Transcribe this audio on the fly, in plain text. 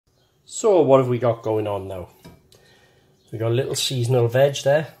So what have we got going on now? We got a little seasonal veg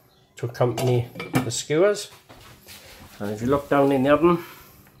there to accompany the skewers. And if you look down in the oven,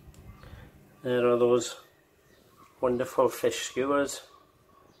 there are those wonderful fish skewers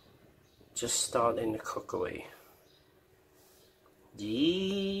just starting to cook away.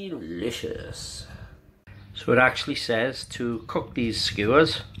 Delicious. So it actually says to cook these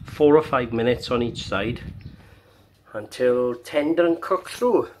skewers 4 or 5 minutes on each side until tender and cooked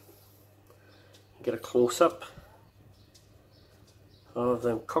through. Get a close-up of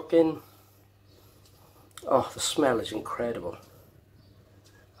them cooking. Oh, the smell is incredible.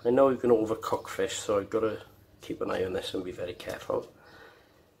 I know you can overcook fish, so I've got to keep an eye on this and be very careful.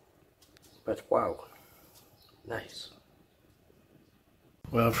 But wow, nice.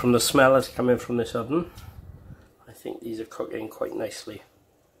 Well, from the smell that's coming from this oven, I think these are cooking quite nicely.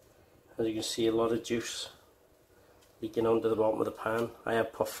 As you can see, a lot of juice leaking onto the bottom of the pan. I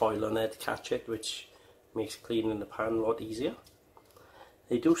have put foil on there to catch it, which makes cleaning the pan a lot easier.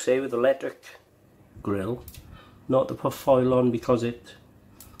 They do say with electric grill not to put foil on because it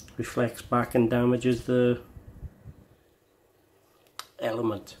reflects back and damages the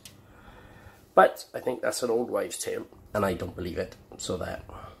element. But I think that's an old wives' tale and I don't believe it, so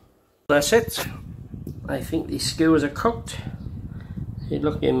that's it. I think these skewers are cooked. They're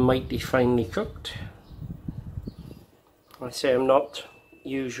looking mighty finely cooked. I say I'm not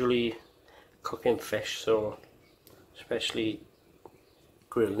usually cooking fish, so especially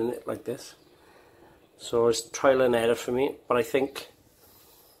grilling it like this. So it's trial and error for me, but I think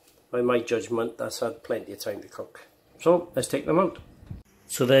by my judgment that's had plenty of time to cook. So let's take them out.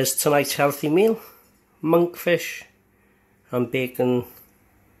 So there's tonight's healthy meal: monkfish and bacon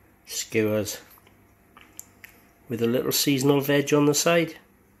skewers with a little seasonal veg on the side.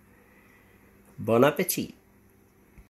 Bon appetit.